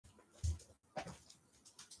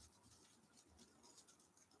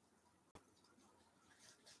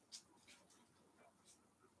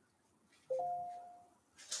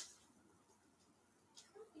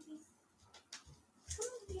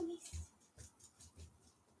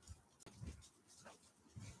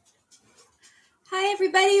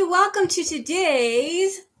everybody, welcome to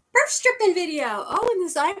today's birth stripping video. Oh, and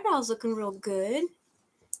this eyebrow's looking real good.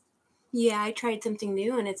 Yeah, I tried something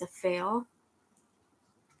new and it's a fail.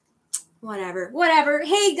 Whatever.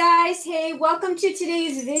 Hey guys, hey, welcome to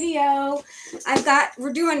today's video.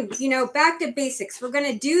 We're doing, back to basics. We're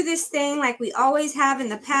going to do this thing like we always have in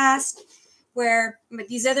the past, where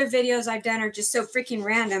these other videos I've done are just so freaking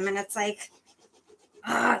random, and it's like,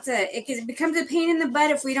 it becomes a pain in the butt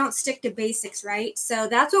if we don't stick to basics, right? So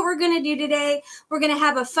that's what we're going to do today. We're going to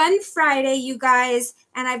have a fun Friday, you guys.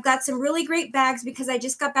 And I've got some really great bags because I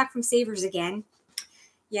just got back from Savers again.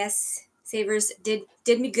 Yes, Savers did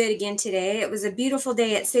me good again today. It was a beautiful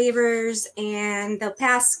day at Savers, and the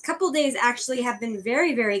past couple days actually have been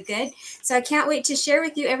very, very good. So I can't wait to share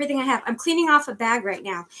with you everything I have. I'm cleaning off a bag right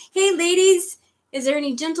now. Hey, ladies. Is there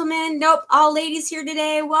any gentlemen? Nope. All ladies here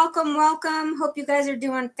today. Welcome, welcome. Hope you guys are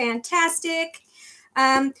doing fantastic.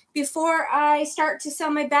 Before I start to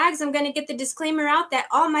sell my bags, I'm going to get the disclaimer out that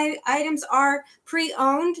all my items are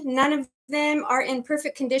pre-owned. None of them are in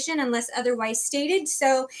perfect condition unless otherwise stated.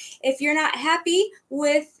 So if you're not happy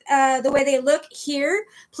with the way they look here,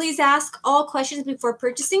 please ask all questions before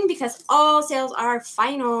purchasing because all sales are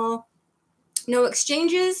final. No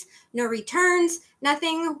exchanges, no returns,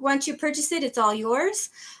 nothing. Once you purchase it, it's all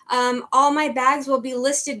yours. All my bags will be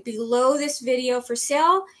listed below this video for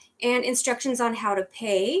sale and instructions on how to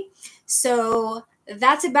pay. So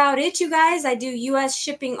that's about it, you guys. I do U.S.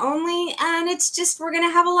 shipping only, and it's just we're going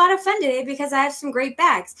to have a lot of fun today because I have some great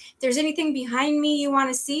bags. If there's anything behind me you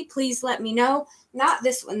want to see, please let me know. Not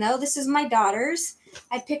this one, though. This is my daughter's.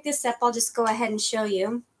 I picked this up. I'll just go ahead and show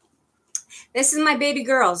you. This is my baby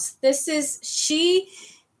girl's. This is she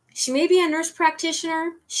may be a nurse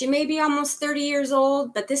practitioner. She may be almost 30 years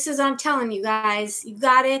old, but this is, I'm telling you guys, you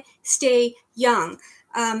gotta stay young.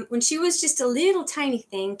 When she was just a little tiny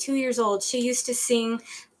thing, 2 years old, she used to sing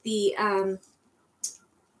the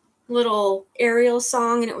little Ariel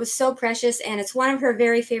song, and it was so precious, and it's one of her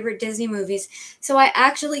very favorite Disney movies. So I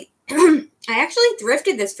actually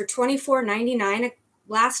thrifted this for $24.99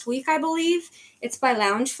 last week, I believe. It's by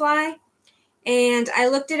Loungefly. And I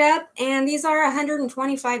looked it up, and these are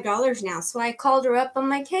 $125 now. So I called her up. I'm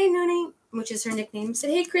like, hey, Noonie, which is her nickname. I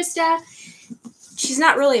said, hey, Krista. She's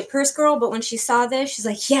not really a purse girl, but when she saw this, she's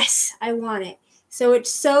like, yes, I want it. So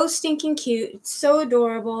it's so stinking cute. It's so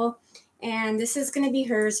adorable. And this is going to be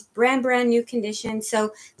hers, brand new condition.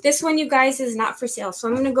 So this one, you guys, is not for sale. So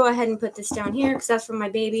I'm going to go ahead and put this down here because that's for my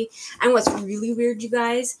baby. And what's really weird, you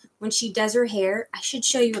guys, when she does her hair, I should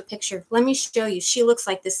show you a picture. Let me show you. She looks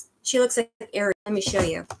like this. She looks like Ariel. Let me show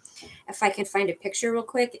you. If I can find a picture real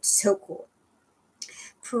quick. It's so cool.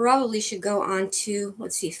 Probably should go on to,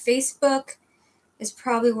 let's see, Facebook is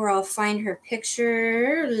probably where I'll find her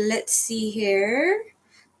picture. Let's see here.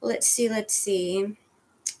 Let's see.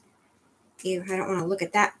 Ew, I don't want to look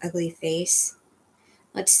at that ugly face.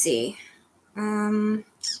 Let's see. Let's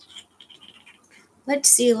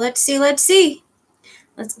see. Let's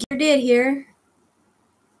get her did here.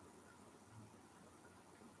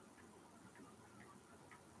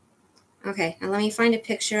 Okay, now let me find a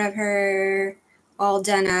picture of her all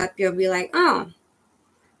done up. You'll be like, oh,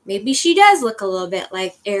 maybe she does look a little bit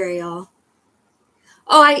like Ariel.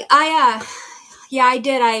 Oh, I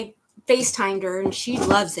did. I FaceTimed her, and she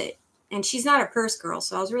loves it. And she's not a purse girl,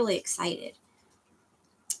 so I was really excited.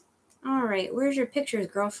 All right, where's your pictures,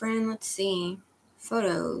 girlfriend? Let's see.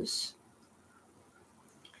 Photos.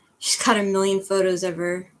 She's got a million photos of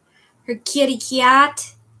her kitty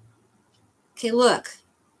cat. Okay, look.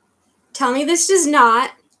 Tell me this does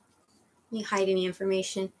not. Let me hide any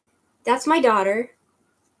information. That's my daughter.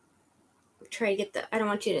 Try to get I don't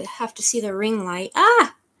want you to have to see the ring light.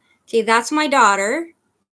 Ah! Okay, that's my daughter.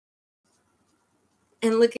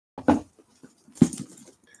 And look at,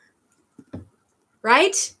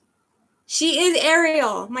 right? She is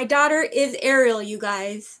Ariel. My daughter is Ariel, you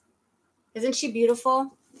guys. Isn't she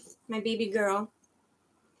beautiful? My baby girl.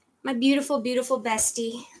 My beautiful, beautiful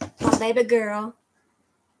bestie. My baby girl.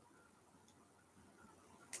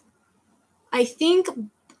 I think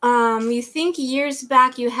you think years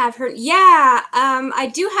back you have her. Yeah,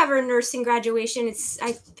 I do have her nursing graduation.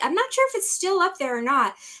 I'm not sure if it's still up there or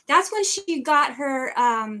not. That's when she got her,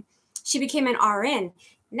 she became an RN.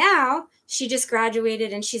 Now she just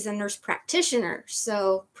graduated and she's a nurse practitioner.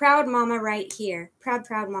 So proud mama right here. Proud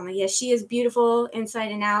mama. Yes, she is beautiful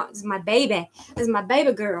inside and out. This is my baby. This is my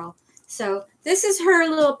baby girl. So this is her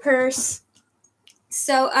little purse.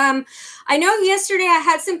 So I know yesterday I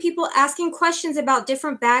had some people asking questions about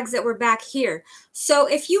different bags that were back here. So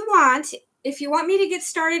if you want me to get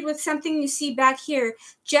started with something you see back here,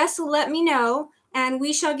 just let me know and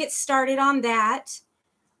we shall get started on that.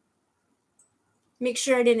 make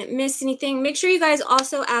sure I didn't miss anything. Make sure you guys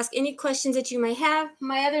also ask any questions that you might have.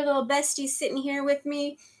 My other little bestie sitting here with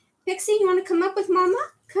me. Pixie, you want to come up with Mama?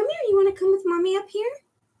 Come here. You want to come with Mommy up here?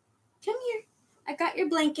 Come here. I got your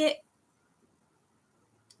blanket.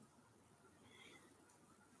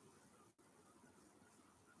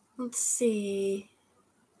 Let's see.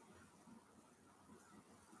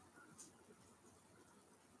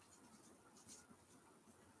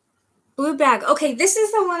 Blue bag. Okay, this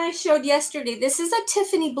is the one I showed yesterday. This is a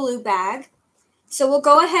Tiffany blue bag. So we'll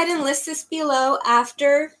go ahead and list this below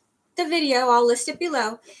after the video. I'll list it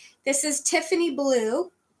below. This is Tiffany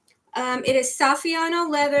blue. It is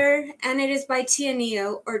Saffiano leather, and it is by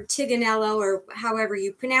Tignello or Tignello, or however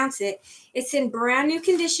you pronounce it. It's in brand new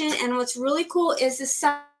condition, and what's really cool is the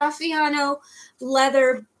Saffiano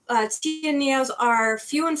leather Tignellos are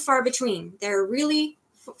few and far between. They're really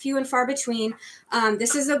few and far between.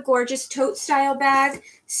 This is a gorgeous tote style bag,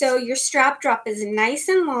 so your strap drop is nice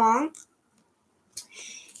and long.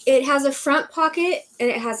 It has a front pocket and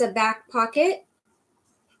it has a back pocket,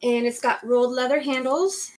 and it's got rolled leather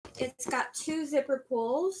handles. It's got 2 zipper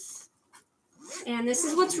pulls, and this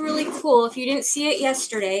is what's really cool. If you didn't see it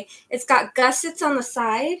yesterday, it's got gussets on the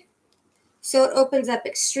side, so it opens up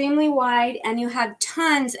extremely wide, and you have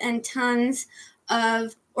tons and tons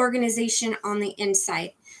of organization on the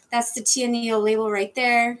inside. That's the Tignello label right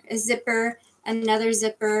there, a zipper, another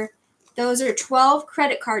zipper. Those are 12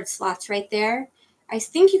 credit card slots right there. I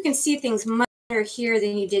think you can see things much better here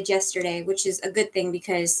than you did yesterday, which is a good thing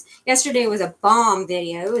because yesterday was a bomb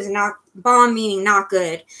video. It was not bomb, meaning not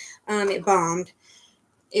good. It bombed.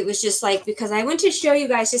 It was just like, because I went to show you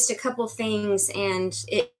guys just a couple things and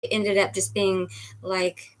it ended up just being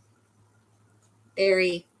like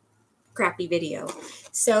very crappy video.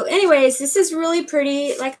 So anyways, this is really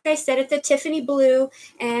pretty. Like I said, it's a Tiffany blue,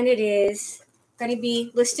 and it is going to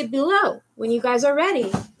be listed below when you guys are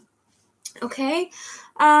ready. Okay,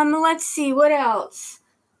 let's see what else.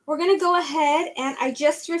 We're going to go ahead, and I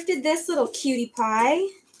just thrifted this little cutie pie.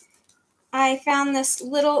 I found this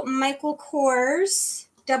little Michael Kors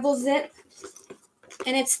double zip,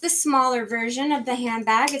 and it's the smaller version of the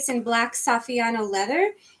handbag. It's in black Saffiano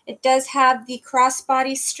leather. It does have the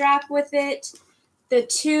crossbody strap with it, the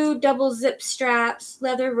 2 double zip straps,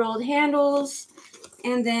 leather rolled handles,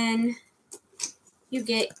 and then you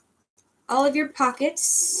get all of your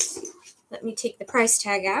pockets. Let me take the price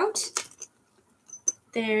tag out.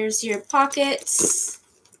 There's your pockets.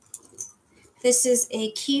 This is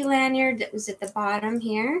a key lanyard that was at the bottom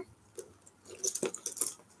here.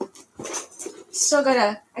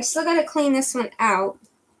 I still gotta clean this one out.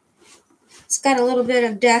 It's got a little bit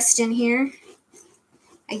of dust in here.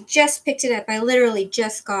 I just picked it up. I literally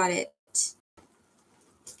just got it.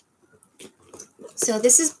 So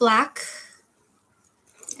this is black.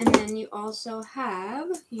 And then you also have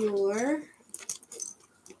your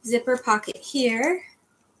zipper pocket here.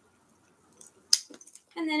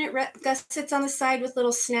 And then it gussets on the side with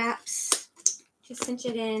little snaps. Just cinch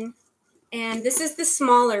it in. And this is the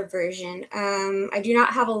smaller version. I do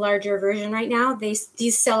not have a larger version right now.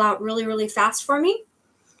 These sell out really, really fast for me.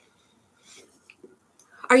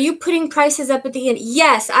 Are you putting prices up at the end?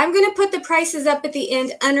 Yes, I'm going to put the prices up at the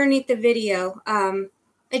end underneath the video.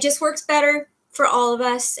 It just works better for all of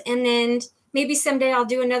us. And then maybe someday I'll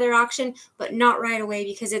do another auction, but not right away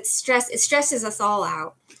because it stresses us all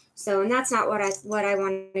out. So, and that's not what I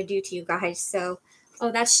want to do to you guys. So,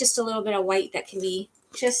 oh, that's just a little bit of white that can be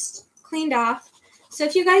just cleaned off. So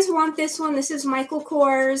if you guys want this one, this is Michael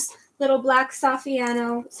Kors little black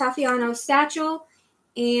Saffiano satchel,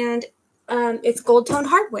 and it's gold toned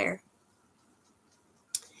hardware.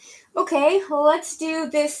 Okay, well, let's do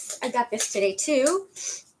this. I got this today too.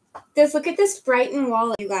 Look at this Brighton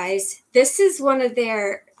wallet, you guys. This is one of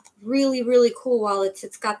their really, really cool wallets.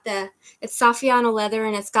 It's Saffiano leather,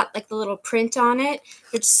 and it's got like the little print on it.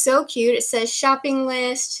 It's so cute. It says shopping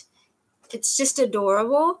list. It's just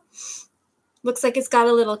adorable. Looks like it's got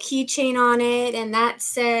a little keychain on it, and that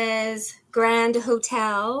says Grand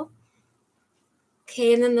Hotel.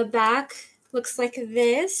 Okay, and then the back looks like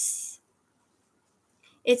this.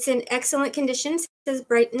 It's in excellent condition. It says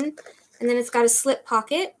Brighton, and then it's got a slip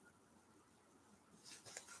pocket.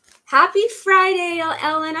 Happy Friday,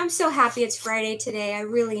 Ellen. I'm so happy it's Friday today. I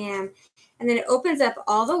really am. And then it opens up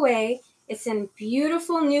all the way. It's in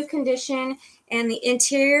beautiful new condition, and the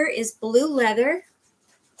interior is blue leather.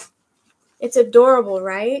 It's adorable,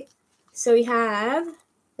 right? So we have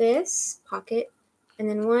this pocket, and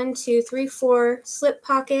then 1, 2, 3, 4 slip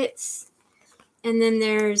pockets. And then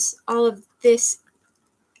there's all of this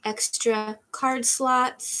extra card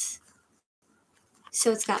slots.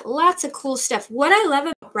 So it's got lots of cool stuff. What I love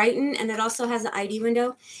about called Brighton, and it also has an ID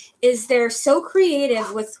window, is they're so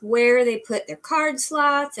creative with where they put their card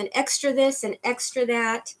slots and extra this and extra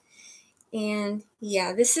that. And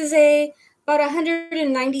yeah, this is about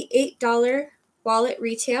 $198 wallet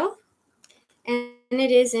retail, and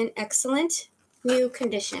it is in excellent new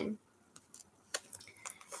condition.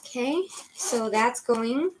 Okay, so that's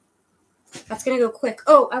going to go quick.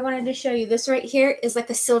 Oh, I wanted to show you this right here is like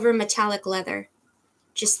a silver metallic leather.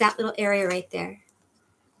 Just that little area right there.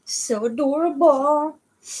 So adorable.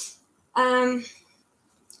 Got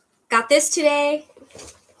this today.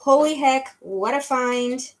 Holy heck, what a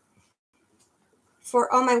find.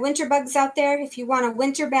 For all my winter bugs out there, if you want a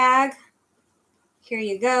winter bag, here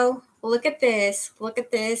you go. Look at this. Look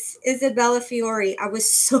at this. Isabella Fiore. I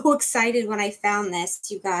was so excited when I found this,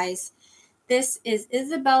 you guys. This is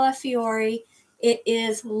Isabella Fiore. It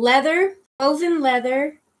is leather, woven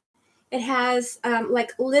leather. It has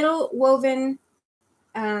like little woven,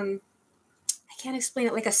 I can't explain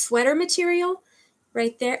it, like a sweater material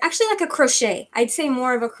right there. Actually like a crochet. I'd say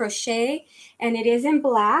more of a crochet. And it is in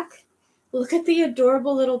black. Look at the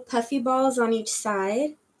adorable little puffy balls on each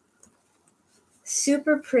side.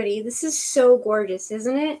 Super pretty. This is so gorgeous,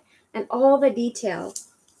 isn't it? And all the detail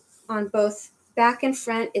on both back and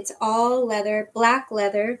front. It's all leather, black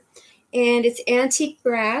leather, and it's antique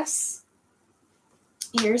brass.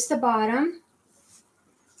 Here's the bottom.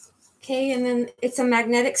 Okay, and then it's a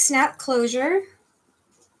magnetic snap closure.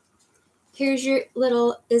 Here's your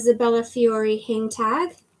little Isabella Fiore hang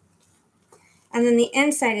tag. And then the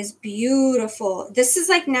inside is beautiful. This is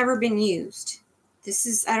like never been used.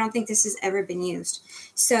 I don't think this has ever been used.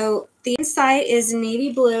 So the inside is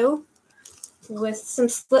navy blue with some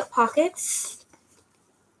split pockets.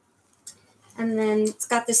 And then it's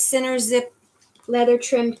got the center zip leather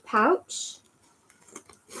trimmed pouch.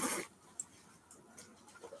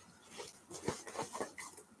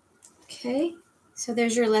 Okay, so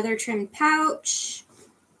there's your leather trimmed pouch.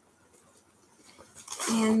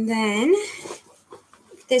 And then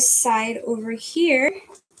this side over here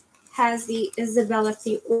has the Isabella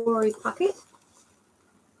Fiore pocket.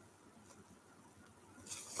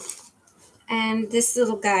 And this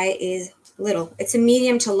little guy is little. It's a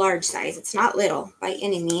medium to large size. It's not little by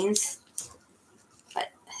any means. But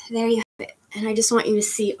there you have it. And I just want you to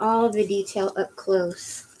see all the detail up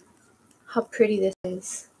close. How pretty this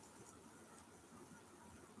is.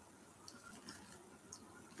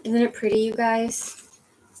 Isn't it pretty, you guys?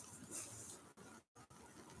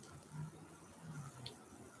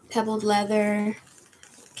 Pebbled leather.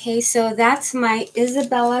 Okay, so that's my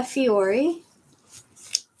Isabella Fiore.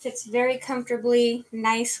 Fits very comfortably.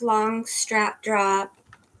 Nice long strap drop.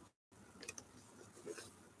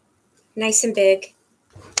 Nice and big.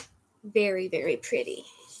 Very, very pretty.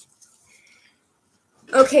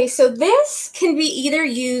 Okay, so this can be either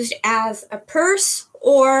used as a purse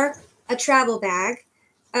or a travel bag.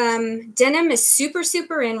 Denim is super,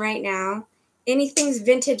 super in right now. Anything's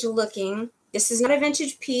vintage looking. This is not a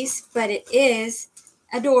vintage piece, but it is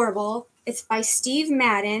adorable. It's by Steve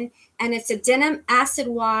Madden, and it's a denim acid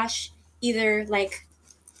wash, either like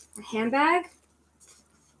a handbag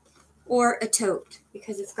or a tote,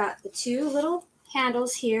 because it's got the two little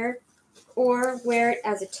handles here, or wear it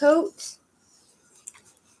as a tote.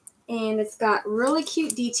 And it's got really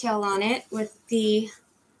cute detail on it with the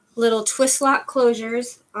little twist lock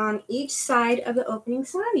closures on each side of the opening.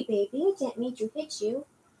 Sorry, baby, I didn't mean to hit you.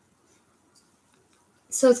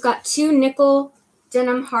 So it's got two nickel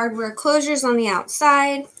denim hardware closures on the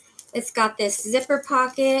outside. It's got this zipper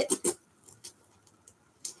pocket.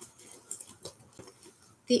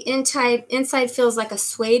 The inside feels like a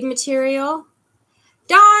suede material.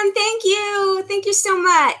 Dawn, thank you. Thank you so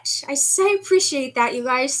much. I so appreciate that, you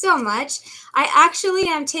guys, so much. I actually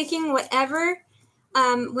am taking whatever,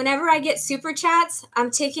 whenever I get super chats,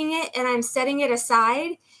 I'm taking it and I'm setting it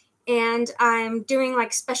aside. And I'm doing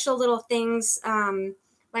like special little things.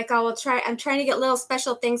 Like I'm trying to get little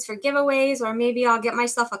special things for giveaways, or maybe I'll get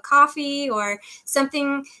myself a coffee or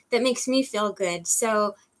something that makes me feel good.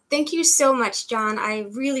 So thank you so much, John. I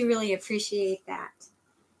really, really appreciate that.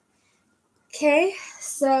 Okay,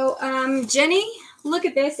 so Jenny, look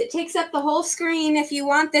at this. It takes up the whole screen if you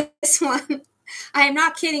want this one. I am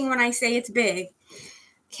not kidding when I say it's big.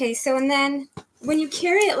 Okay, so and then when you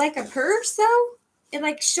carry it like a purse, though,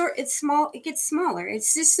 it's small, it gets smaller.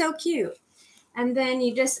 It's just so cute. And then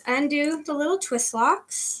you just undo the little twist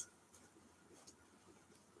locks.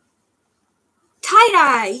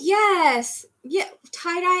 Tie-dye, yes. Yeah,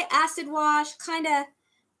 tie-dye, acid wash, kind of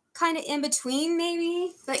in between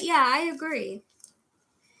maybe. But yeah, I agree.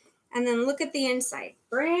 And then look at the inside.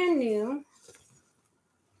 Brand new.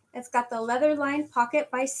 It's got the leather lined pocket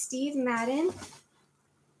by Steve Madden.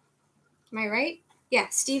 Am I right? Yeah,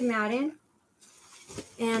 Steve Madden.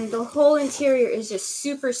 And the whole interior is just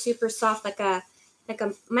super, super soft, like a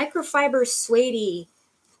microfiber suede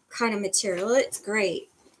kind of material. It's great.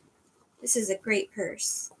 This is a great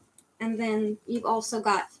purse. And then you've also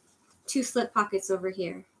got 2 slip pockets over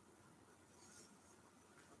here.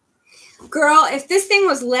 Girl, if this thing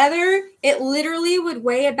was leather, it literally would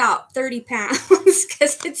weigh about 30 pounds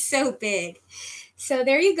because it's so big. So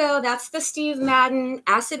there you go. That's the Steve Madden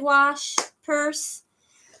acid wash purse.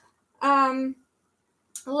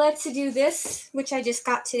 Let's do this, which I just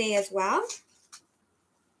got today as well.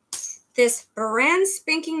 This brand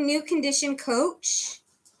spanking new condition Coach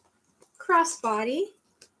crossbody.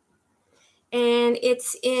 And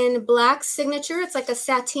it's in black signature. It's like a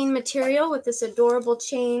sateen material with this adorable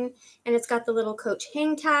chain. And it's got the little Coach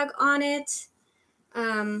hang tag on it.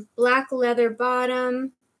 Black leather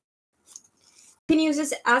bottom. You can use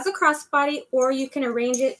this as a crossbody, or you can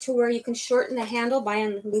arrange it to where you can shorten the handle by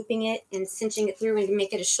unlooping it and cinching it through and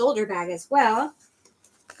make it a shoulder bag as well.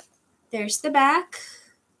 There's the back.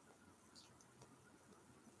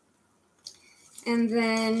 And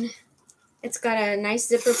then it's got a nice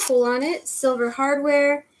zipper pull on it, silver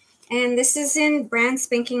hardware, and this is in brand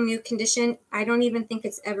spanking new condition. I don't even think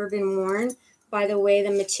it's ever been worn by the way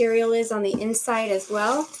the material is on the inside as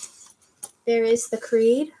well. There is the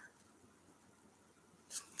Creed.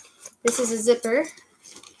 This is a zipper.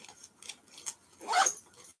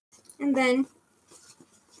 And then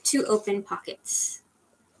 2 open pockets.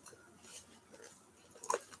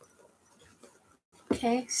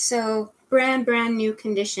 Okay, so brand new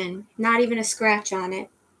condition. Not even a scratch on it.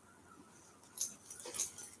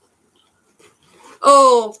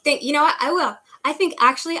 Oh, you know what? I will. I think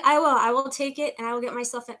actually I will. I will take it and I will get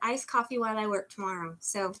myself an iced coffee while I work tomorrow.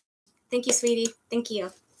 So thank you, sweetie. Thank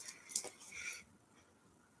you.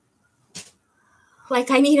 Like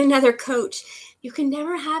I need another Coach. You can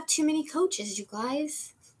never have too many Coaches, you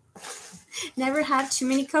guys. Never have too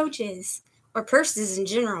many Coaches. Or purses in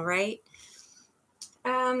general, right?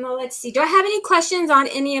 Let's see. Do I have any questions on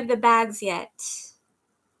any of the bags yet?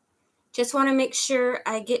 Just want to make sure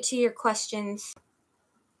I get to your questions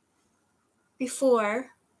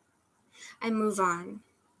before I move on.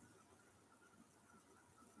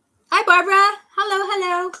 Hi, Barbara. Hello,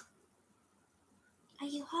 hello. Are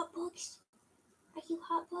you hot bugs? Are you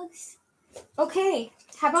hot bugs? Okay,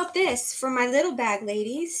 how about this for my little bag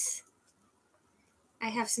ladies? I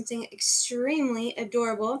have something extremely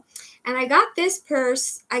adorable. And I got this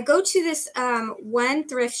purse. I go to this one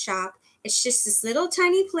thrift shop. It's just this little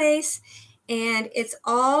tiny place. And it's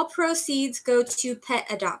all proceeds go to pet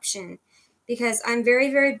adoption. Because I'm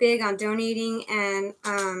very, very big on donating and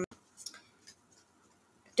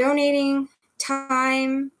donating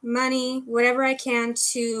time, money, whatever I can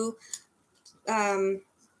to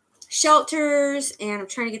shelters. And I'm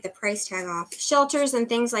trying to get the price tag off. Shelters and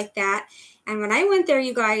things like that. And when I went there,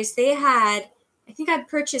 you guys, they had, I think I'd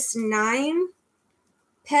purchased 9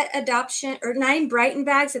 pet adoption or 9 Brighton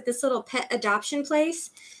bags at this little pet adoption place.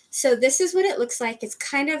 So this is what it looks like. It's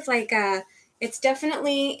kind of like it's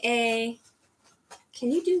definitely a, can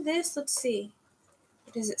you do this? Let's see.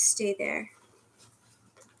 Or does it stay there?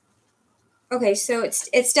 Okay, so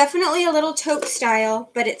it's definitely a little tote style,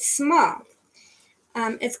 but it's small.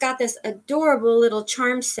 It's got this adorable little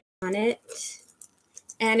charm set on it.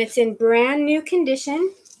 And it's in brand new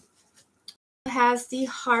condition. It has the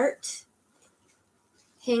heart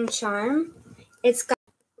hang charm. It's got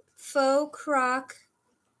faux croc.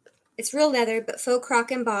 It's real leather, but faux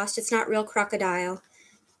croc embossed. It's not real crocodile.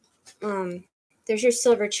 There's your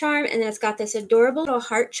silver charm, and then it's got this adorable little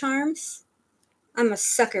heart charms. I'm a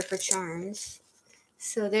sucker for charms.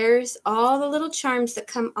 So there's all the little charms that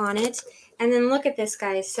come on it. And then look at this,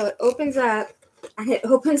 guys. So it opens up, and it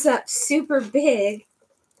opens up super big.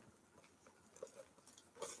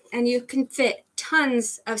 And you can fit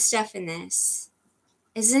tons of stuff in this.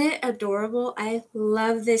 Isn't it adorable? I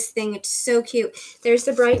love this thing. It's so cute. There's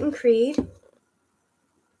the Brighton Creed.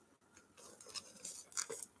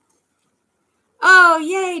 Oh,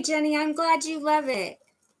 yay, Jenny. I'm glad you love it.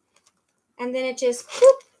 And then it just,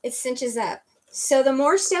 whoop, it cinches up. So the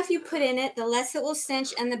more stuff you put in it, the less it will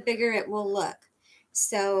cinch and the bigger it will look.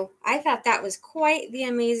 So I thought that was quite the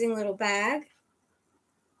amazing little bag.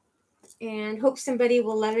 And hope somebody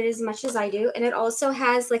will love it as much as I do. And it also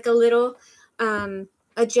has like a little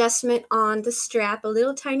adjustment on the strap, a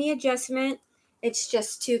little tiny adjustment. It's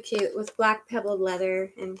just too cute with black pebbled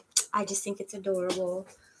leather, and I just think it's adorable.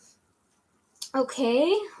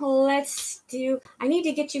 Okay, let's do, I need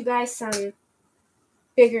to get you guys some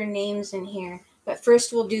bigger names in here. But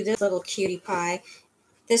first we'll do this little cutie pie.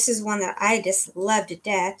 This is one that I just love to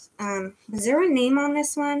death. Was there a name on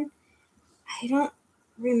this one? I don't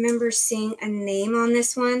remember seeing a name on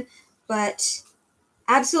this one, but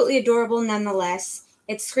absolutely adorable nonetheless.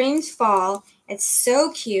 It screams fall. It's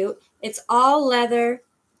so cute. It's all leather,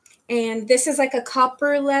 and this is like a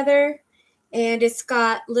copper leather, and it's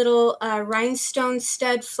got little rhinestone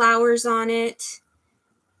stud flowers on it,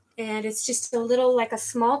 and it's just a little like a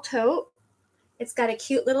small tote. It's got a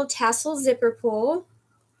cute little tassel zipper pull,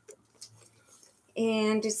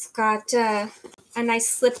 and it's got a nice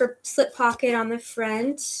slip pocket on the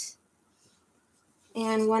front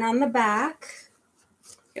and one on the back.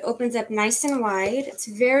 It opens up nice and wide. It's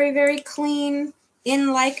very, very clean,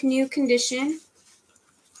 in like new condition.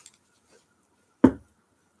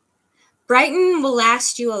 Brighton will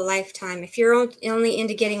last you a lifetime. If you're only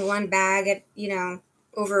into getting one bag at,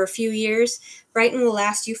 over a few years, Brighton will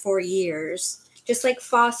last you for years. Just like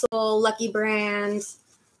Fossil, Lucky Brand,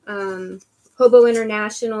 Hobo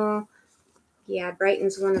International. Yeah,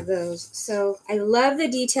 Brighton's one of those. So I love the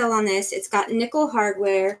detail on this. It's got nickel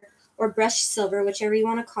hardware or brushed silver, whichever you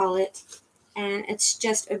want to call it. And it's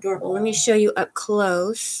just adorable. Let me show you up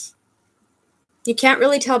close. You can't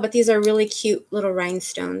really tell, but these are really cute little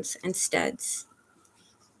rhinestones and studs.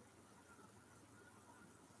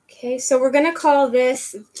 Okay, so we're going to call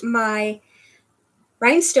this my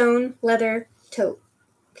rhinestone leather tote.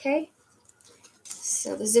 Okay,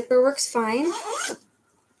 so the zipper works fine.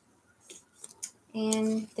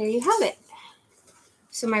 And there you have it.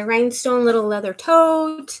 So my rhinestone little leather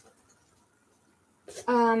tote.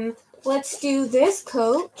 Let's do this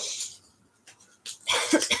coach.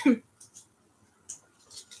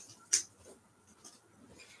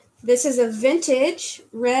 This is a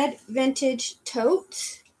red vintage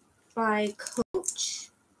tote by Coach.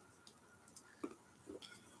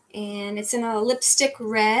 And it's in a lipstick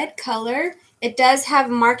red color. It does have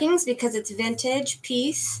markings because it's vintage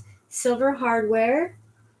piece, silver hardware.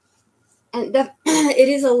 And it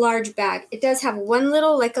is a large bag. It does have one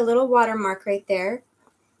little, like a little watermark right there.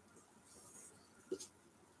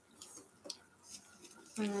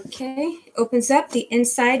 Okay, opens up. The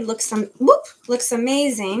inside looks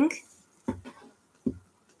amazing.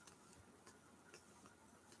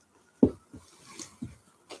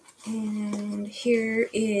 And here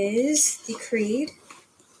is the Creed.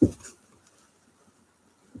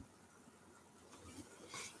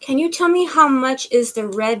 Can you tell me how much is the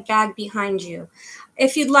red bag behind you?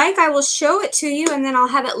 If you'd like, I will show it to you, and then I'll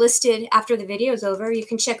have it listed after the video's over. You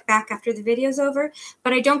can check back after the video's over,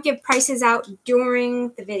 but I don't give prices out during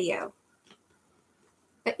the video.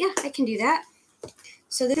 But yeah, I can do that.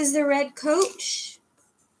 So this is the red Coach,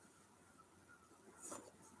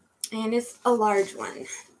 and it's a large one.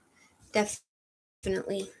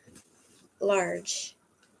 Definitely large.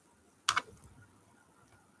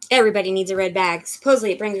 Everybody needs a red bag.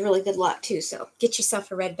 Supposedly it brings really good luck too, so get yourself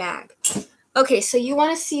a red bag. Okay, so you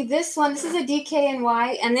want to see this one. This is a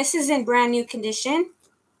DKNY, and this is in brand new condition.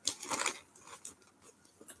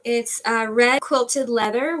 It's red quilted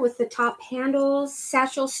leather with the top handles,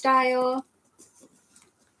 satchel style,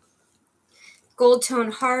 gold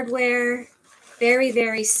tone hardware, very,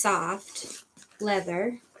 very soft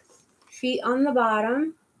leather. Feet on the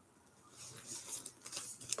bottom.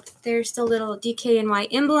 There's the little DKNY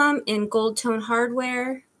emblem in gold tone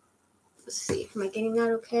hardware. Let's see, am I getting that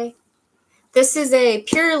okay? This is a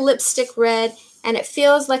pure lipstick red, and it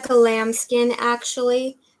feels like a lambskin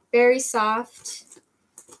actually. Very soft.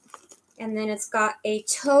 And then it's got a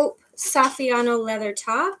taupe Saffiano leather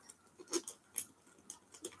top.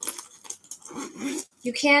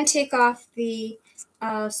 You can take off the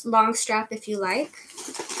long strap if you like.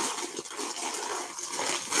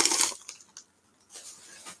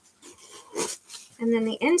 And then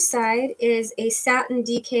the inside is a satin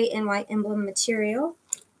DKNY emblem material.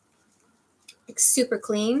 It's super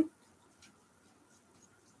clean.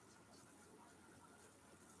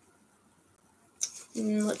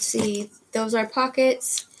 And let's see, those are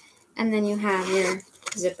pockets. And then you have your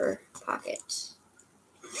zipper pocket.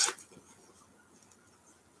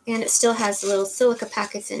 And it still has little silica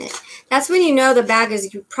packets in it. That's when you know the bag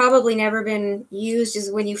has probably never been used,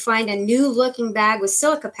 is when you find a new looking bag with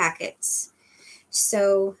silica packets.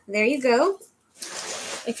 So there you go.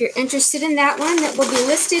 If you're interested in that one, that will be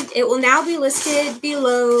listed. It will now be listed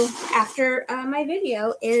below after my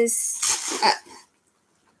video is up,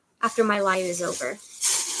 after my live is over.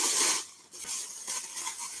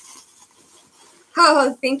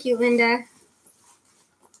 Oh, thank you, Linda.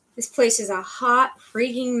 This place is a hot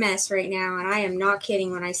freaking mess right now, and I am not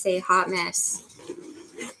kidding when I say hot mess.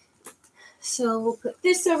 So we'll put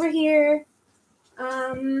this over here.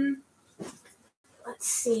 Let's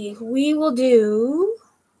see. We will do...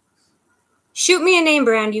 Shoot me a name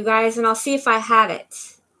brand, you guys, and I'll see if I have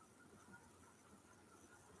it.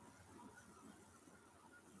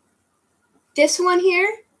 This one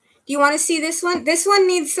here. Do you want to see this one? This one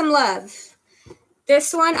needs some love.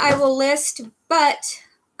 This one I will list, but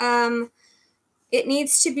it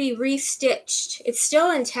needs to be restitched. It's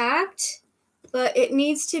still intact, but it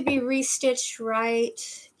needs to be restitched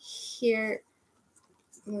right here.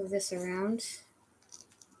 Move this around.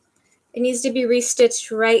 It needs to be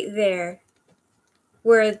restitched right there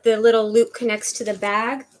where the little loop connects to the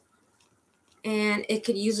bag. And it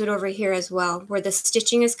could use it over here as well where the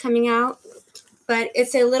stitching is coming out. But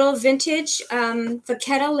it's a little vintage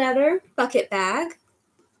Vachetta leather bucket bag.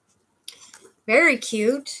 Very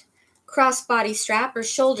cute. Crossbody strap or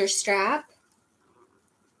shoulder strap.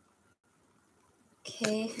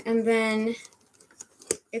 Okay, and then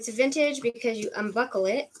it's vintage because you unbuckle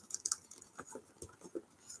it.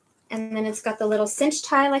 And then it's got the little cinch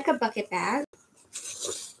tie like a bucket bag.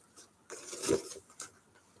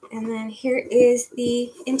 And then here is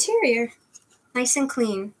the interior. Nice and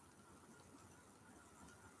clean.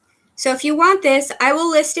 So if you want this, I will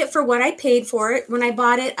list it for what I paid for it. When I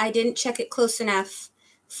bought it, I didn't check it close enough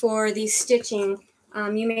for the stitching.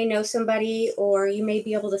 You may know somebody or you may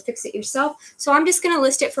be able to fix it yourself. So I'm just going to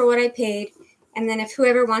list it for what I paid. And then if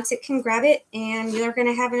whoever wants it can grab it, and you're going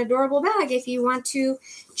to have an adorable bag if you want to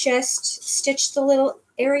just stitch the little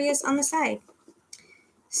areas on the side.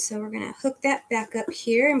 So we're going to hook that back up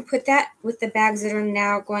here and put that with the bags that are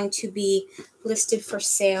now going to be listed for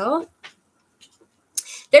sale.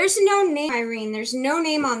 There's no name, Irene. There's no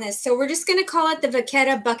name on this. So we're just going to call it the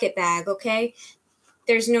Vachetta bucket bag, okay?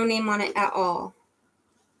 There's no name on it at all.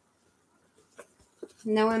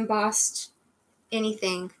 No embossed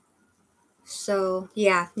anything. So,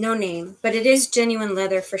 yeah, no name. But it is genuine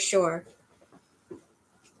leather for sure.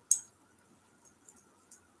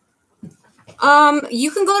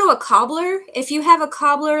 You can go to a cobbler. If you have a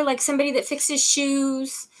cobbler, like somebody that fixes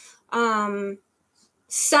shoes, some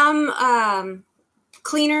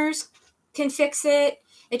cleaners can fix it.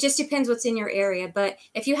 It just depends what's in your area. But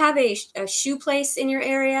if you have a shoe place in your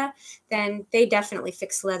area, then they definitely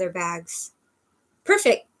fix leather bags.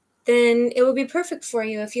 Perfect. Then it will be perfect for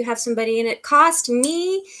you if you have somebody. And it cost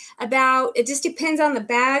me about, it just depends on the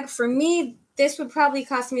bag. For me, this would probably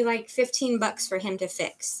cost me like $15 for him to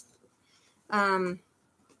fix.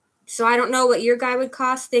 So I don't know what your guy would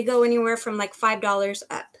cost. They go anywhere from like $5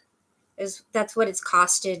 up. That's what it's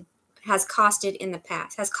costed, has cost in the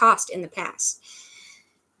past.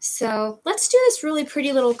 So let's do this really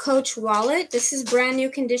pretty little Coach wallet. This is brand new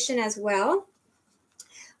condition as well.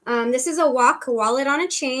 This is a wallet on a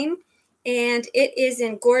chain, and it is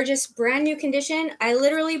in gorgeous brand new condition. I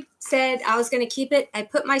literally said I was going to keep it. I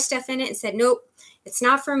put my stuff in it and said, nope, it's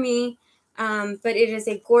not for me. But it is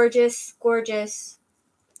a gorgeous, gorgeous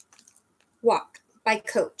walk by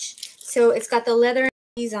Coach. So it's got the leather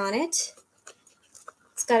keys on it.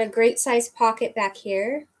 It's got a great size pocket back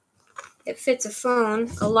here. It fits a phone,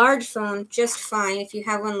 a large phone, just fine if you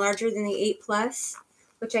have one larger than the 8 Plus,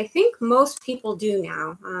 which I think most people do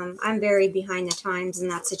now. I'm very behind the times in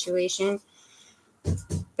that situation.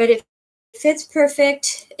 But it fits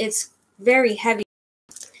perfect. It's very heavy.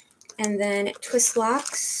 And then it twist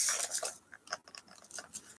locks.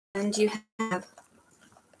 And you have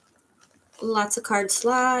lots of card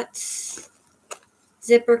slots,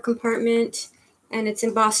 zipper compartment, and it's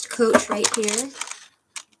embossed Coach right here.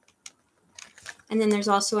 And then there's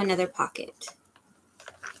also another pocket.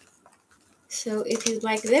 So if you'd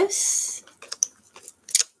like this,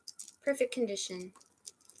 perfect condition.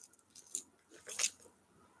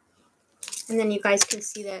 And then you guys can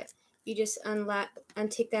see that you just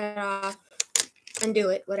untake that off, undo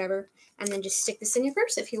it, whatever, and then just stick this in your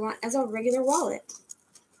purse if you want as a regular wallet.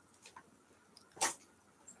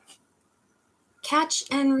 Catch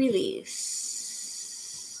and release.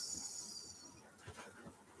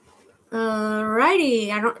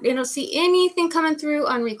 Alrighty, I don't see anything coming through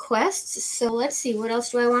on requests, so let's see, what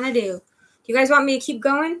else do I want to do? Do you guys want me to keep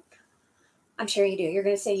going? I'm sure you do. You're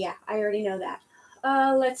going to say, yeah, I already know that.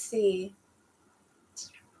 Let's see.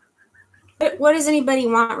 What does anybody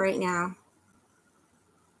want right now?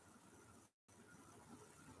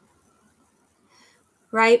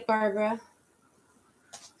 Right, Barbara?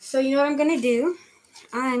 So you know what I'm going to do?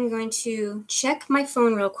 I'm going to check my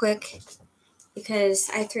phone real quick because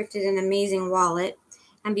I thrifted an amazing wallet.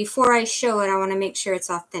 And before I show it, I want to make sure it's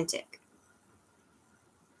authentic.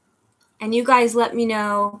 And you guys let me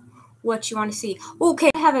know what you want to see. Okay,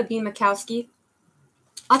 I have a B. Makowski.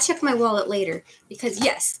 I'll check my wallet later because,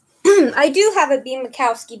 yes, I do have a B.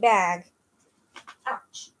 Makowski bag.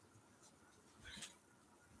 Ouch.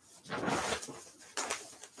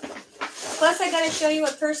 Plus, I gotta show you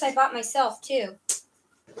a purse I bought myself, too.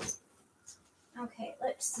 Okay,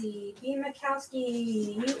 let's see. B.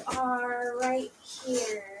 Makowski, you are right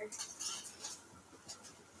here.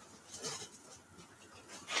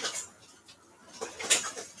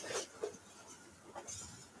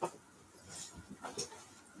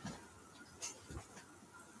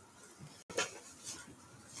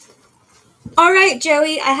 All right,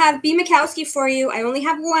 Joey, I have B. Makowski for you. I only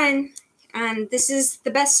have one, and this is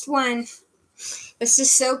the best one. This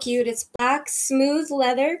is so cute. It's black, smooth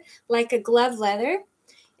leather, like a glove leather.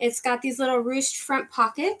 It's got these little ruched front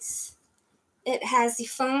pockets. It has the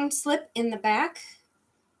phone slip in the back,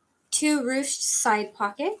 2 ruched side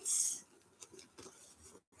pockets,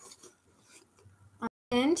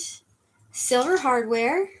 and silver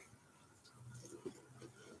hardware.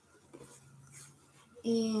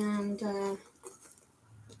 And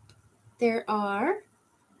there are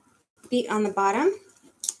beat on the bottom.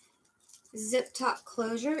 Zip top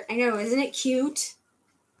closure. I know, isn't it cute?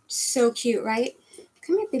 So cute, right?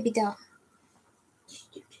 Come here, baby doll.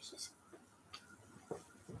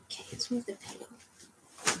 Okay, let's move the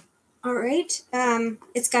pillow. All right.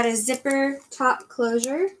 It's got a zipper top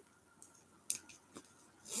closure.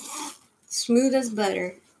 Smooth as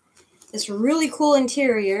butter. This really cool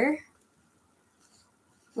interior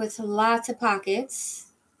with lots of pockets.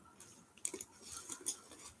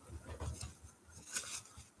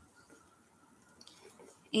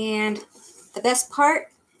 And the best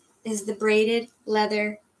part is the braided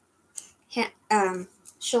leather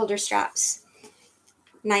shoulder straps.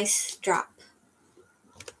 Nice drop.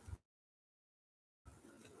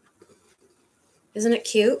 Isn't it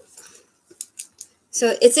cute?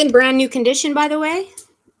 So it's in brand new condition, by the way,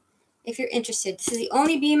 if you're interested. This is the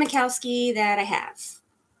only B. Makowski that I have.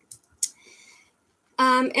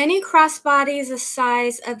 Any crossbodies the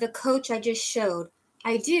size of the Coach I just showed?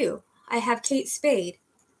 I do. I have Kate Spade.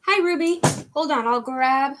 Hi, Ruby. Hold on, I'll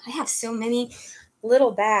grab. I have so many little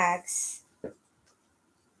bags.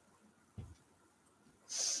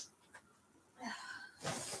 Let's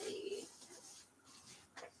see.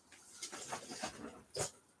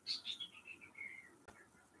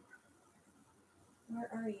 Where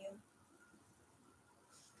are you?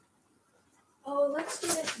 Oh, let's do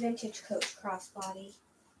this vintage Coach crossbody.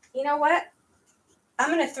 You know what? I'm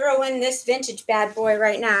going to throw in this vintage bad boy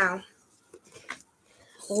right now.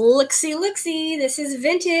 Look-see, look-see. This is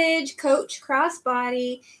vintage Coach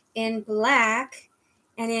crossbody in black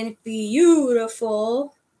and in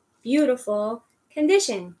beautiful, beautiful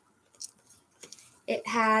condition. It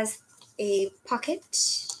has a pocket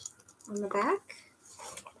on the back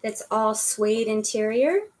that's all suede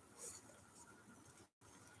interior.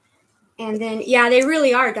 And then, yeah, they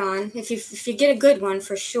really are, Dawn. If you get a good one,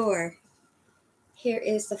 for sure. Here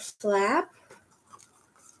is the flap.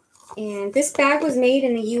 And this bag was made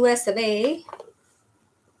in the US of A.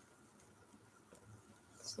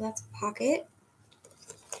 So that's a pocket.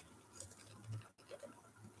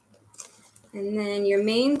 And then your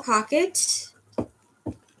main pocket.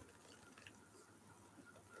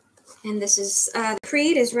 And this is, the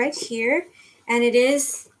creed is right here. And it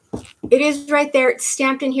is right there. It's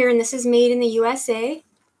stamped in here, and this is made in the USA.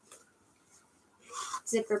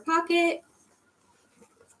 Zipper pocket.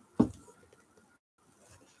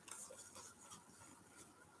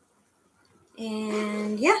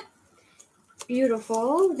 And yeah,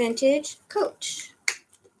 beautiful vintage Coach.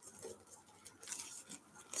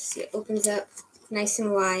 See, it opens up nice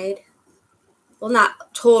and wide. Well,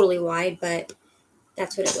 not totally wide, but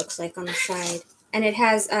that's what it looks like on the side. And it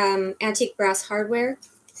has antique brass hardware.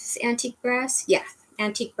 Is this antique brass? Yeah,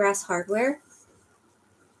 antique brass hardware.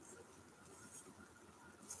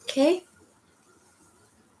 Okay.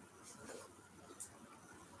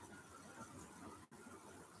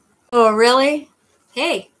 Oh, really?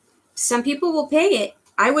 Hey, some people will pay it.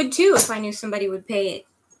 I would too if I knew somebody would pay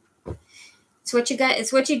it. It's what you got.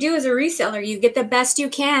 It's what you do as a reseller. You get the best you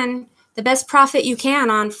can, the best profit you can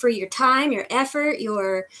on for your time, your effort,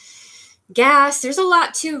 your gas. There's a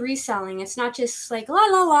lot to reselling. It's not just like la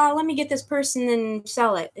la la. Let me get this person and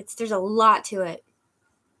sell it. There's a lot to it.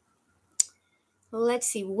 Let's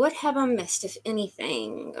see. What have I missed, if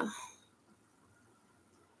anything?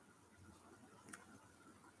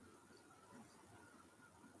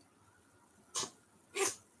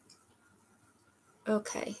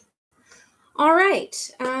 Okay. All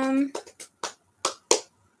right.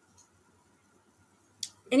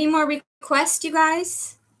 Any more requests, you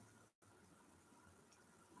guys?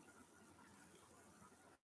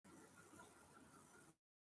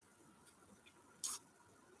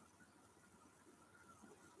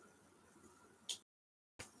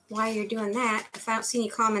 while you're doing that, if I don't see any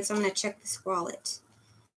comments, I'm going to check this wallet.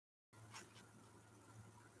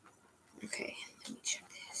 Okay, let me check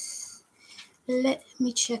this. Let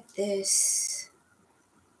me check this.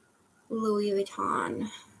 Louis Vuitton.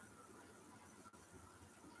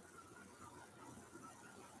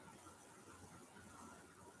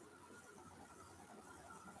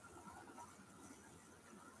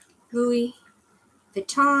 Louis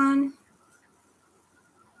Vuitton.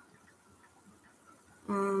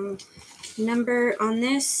 Number on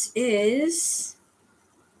this is,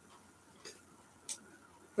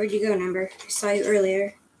 where'd you go, number? I saw you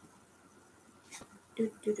earlier.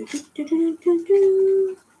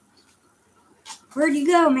 Where'd you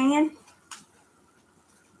go, man?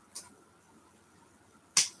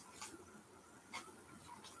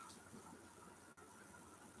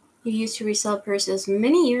 You used to resell purses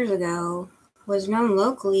many years ago. Was known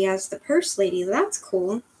locally as the Purse Lady. That's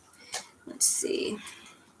cool. Let's see.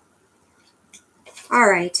 All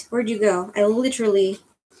right, where'd you go? I literally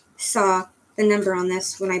saw the number on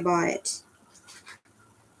this when I bought it.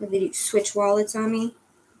 Did you switch wallets on me?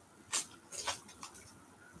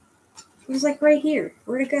 It was like right here.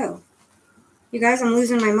 Where'd it go? You guys, I'm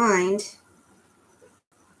losing my mind.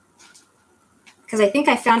 Because I think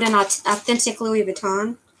I found an authentic Louis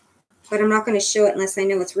Vuitton. But I'm not going to show it unless I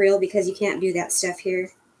know it's real because you can't do that stuff here.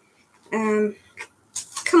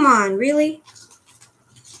 Come on, really?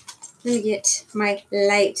 Let me get my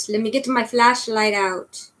light. Let me get my flashlight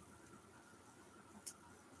out.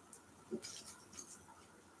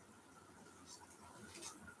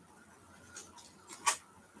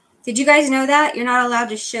 Did you guys know that? You're not allowed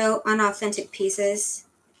to show unauthentic pieces.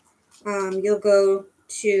 You'll go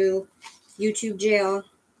to YouTube jail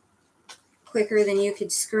quicker than you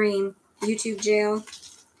could scream. YouTube jail.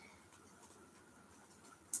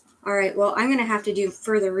 All right, well, I'm going to have to do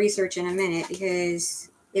further research in a minute because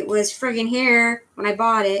it was friggin' here when I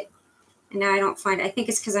bought it, and now I don't find it. I think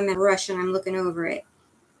it's because I'm in a rush and I'm looking over it.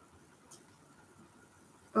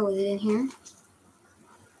 Oh, is it in here?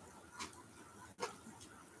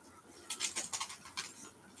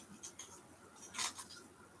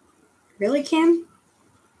 Really, Kim?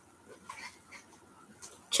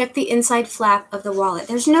 Check the inside flap of the wallet.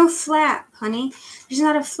 There's no flap, honey. There's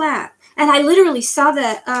not a flap. And I literally saw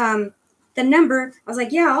the number. I was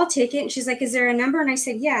like, yeah, I'll take it. And she's like, is there a number? And I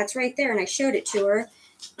said, yeah, it's right there. And I showed it to her.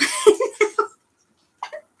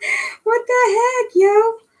 What the heck,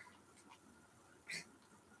 yo?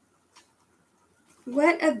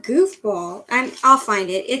 What a goofball. I'll find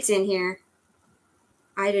it. It's in here.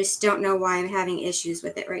 I just don't know why I'm having issues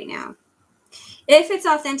with it right now. If it's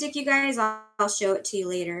authentic, you guys, I'll show it to you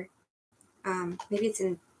later. Maybe it's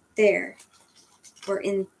in there or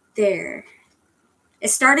in there. It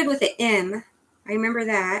started with an M. I remember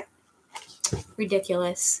that.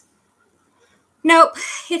 Ridiculous. Nope,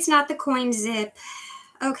 it's not the coin zip.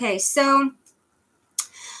 Okay, so,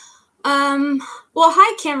 well,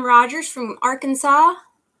 hi, Kim Rogers from Arkansas.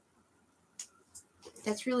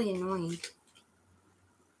 That's really annoying.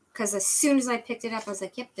 Because as soon as I picked it up, I was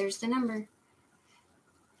like, yep, there's the number.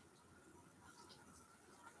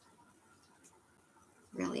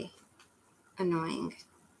 Really annoying.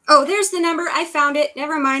 Oh, there's the number. I found it.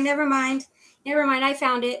 Never mind. I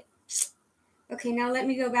found it. Okay, now let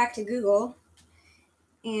me go back to Google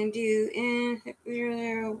and do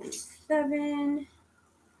 007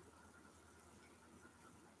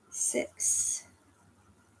 6.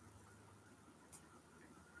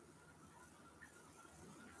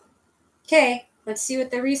 Okay, let's see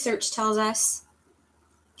what the research tells us.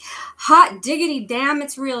 Hot diggity damn,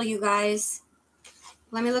 it's real, you guys.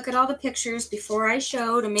 Let me look at all the pictures before I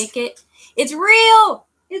show to make it. It's real!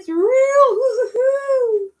 It's real!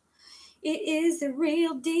 Woo-hoo-hoo! It is the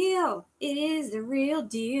real deal. It is the real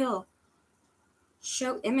deal.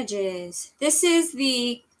 Show images. This is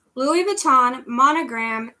the Louis Vuitton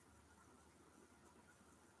monogram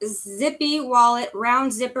zippy wallet,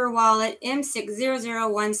 round zipper wallet,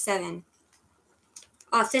 M60017.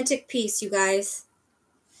 Authentic piece, you guys.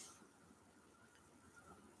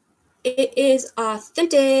 It is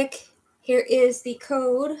authentic. Here is the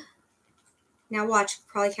code. Now watch,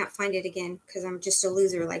 probably can't find it again because I'm just a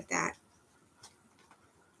loser like that.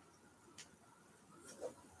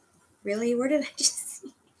 Really? Where did I just see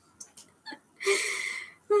it?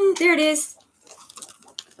 Oh, there it is.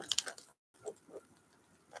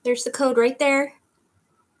 There's the code right there.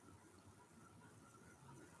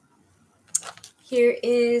 Here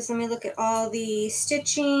is, let me look at all the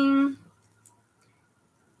stitching,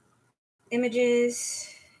 images.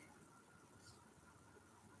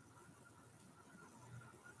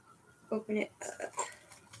 Open it up.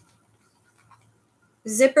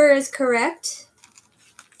 Zipper is correct.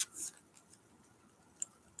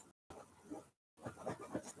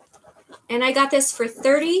 And I got this for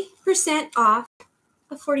 30% off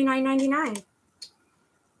of $49.99.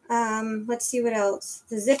 Let's see what else.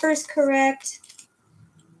 The zipper is correct.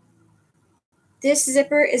 This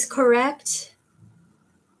zipper is correct.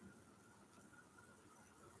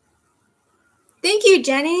 Thank you,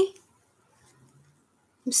 Jenny.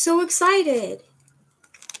 I'm so excited.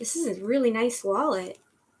 This is a really nice wallet.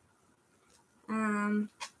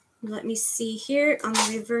 Let me see here on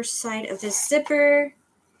the reverse side of this zipper.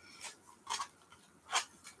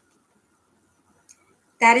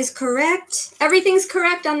 That is correct. Everything's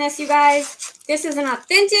correct on this, you guys. This is an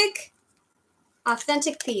authentic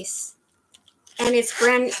piece. And it's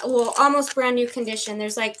almost brand new condition.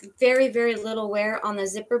 There's like very, very little wear on the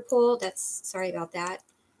zipper pull. Sorry about that.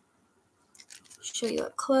 Show you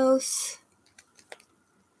up close.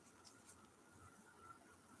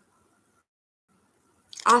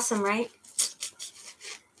 Awesome, right?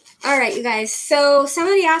 All right, you guys. So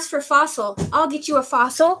somebody asked for fossil. I'll get you a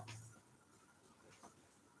fossil.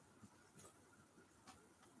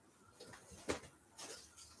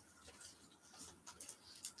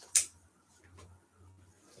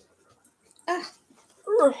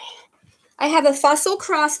 I have a fossil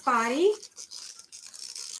crossbody.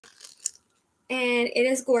 And it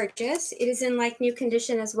is gorgeous. It is in like new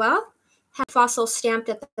condition as well. Has fossil stamped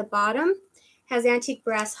at the bottom. Has antique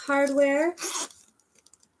brass hardware.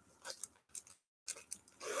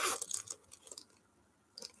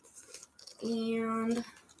 And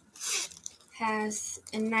has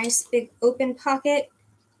a nice big open pocket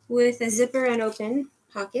with a zipper and open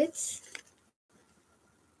pockets.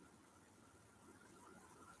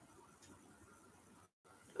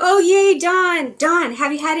 Oh, yay, Dawn. Dawn,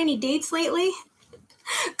 have you had any dates lately?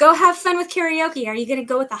 Go have fun with karaoke. Are you going to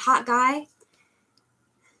go with a hot guy?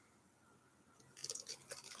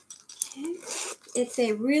 Okay. It's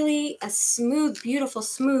a really smooth, beautiful,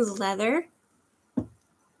 smooth leather.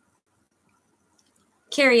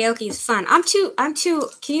 Karaoke is fun. I'm too,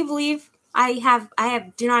 can you believe I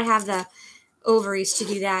do not have the ovaries to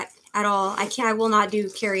do that at all. I will not do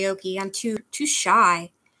karaoke. I'm too shy,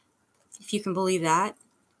 if you can believe that.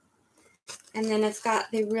 And then it's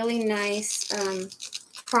got the really nice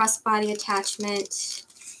crossbody attachment.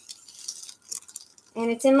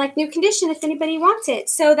 And it's in like new condition if anybody wants it.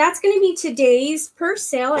 So that's going to be today's purse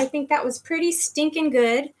sale. I think that was pretty stinking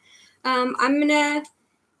good. I'm going to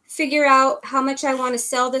figure out how much I want to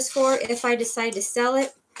sell this for if I decide to sell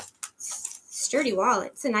it. Sturdy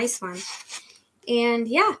wallet. It's a nice one. And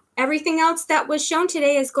yeah, everything else that was shown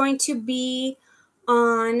today is going to be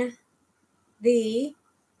on the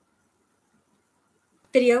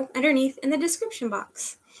video underneath in the description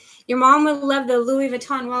box. Your mom would love the Louis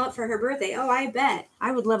Vuitton wallet for her birthday. Oh, I bet.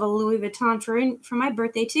 I would love a Louis Vuitton for my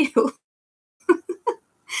birthday too.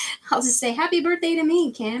 I'll just say happy birthday to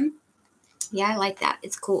me, Kim. Yeah, I like that.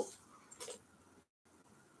 It's cool.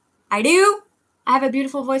 I do. I have a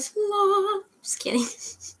beautiful voice. Just kidding.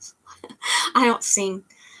 I don't sing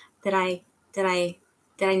that I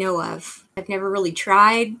know of. I've never really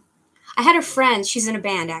tried. I had a friend. She's in a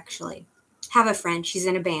band, actually. Have a friend. She's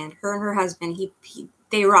in a band. Her and her husband.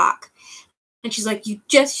 They rock. And she's like,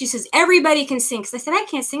 she says, everybody can sing. Because I said, I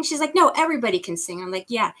can't sing. She's like, no, everybody can sing. I'm like,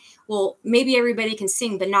 yeah, well, maybe everybody can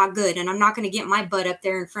sing, but not good. And I'm not going to get my butt up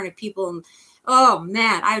there in front of people. And oh,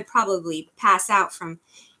 man, I would probably pass out from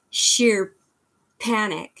sheer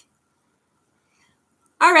panic.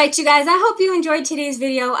 All right, you guys, I hope you enjoyed today's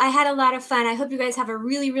video. I had a lot of fun. I hope you guys have a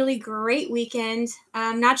really, really great weekend.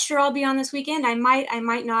 I'm not sure I'll be on this weekend. I might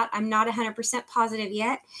not. I'm not 100% positive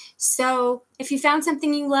yet. So if you found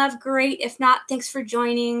something you love, great. If not, thanks for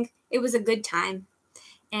joining. It was a good time.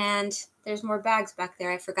 And there's more bags back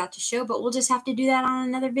there I forgot to show, but we'll just have to do that on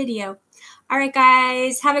another video. All right,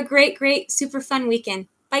 guys, have a great, great, super fun weekend.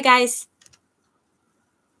 Bye, guys.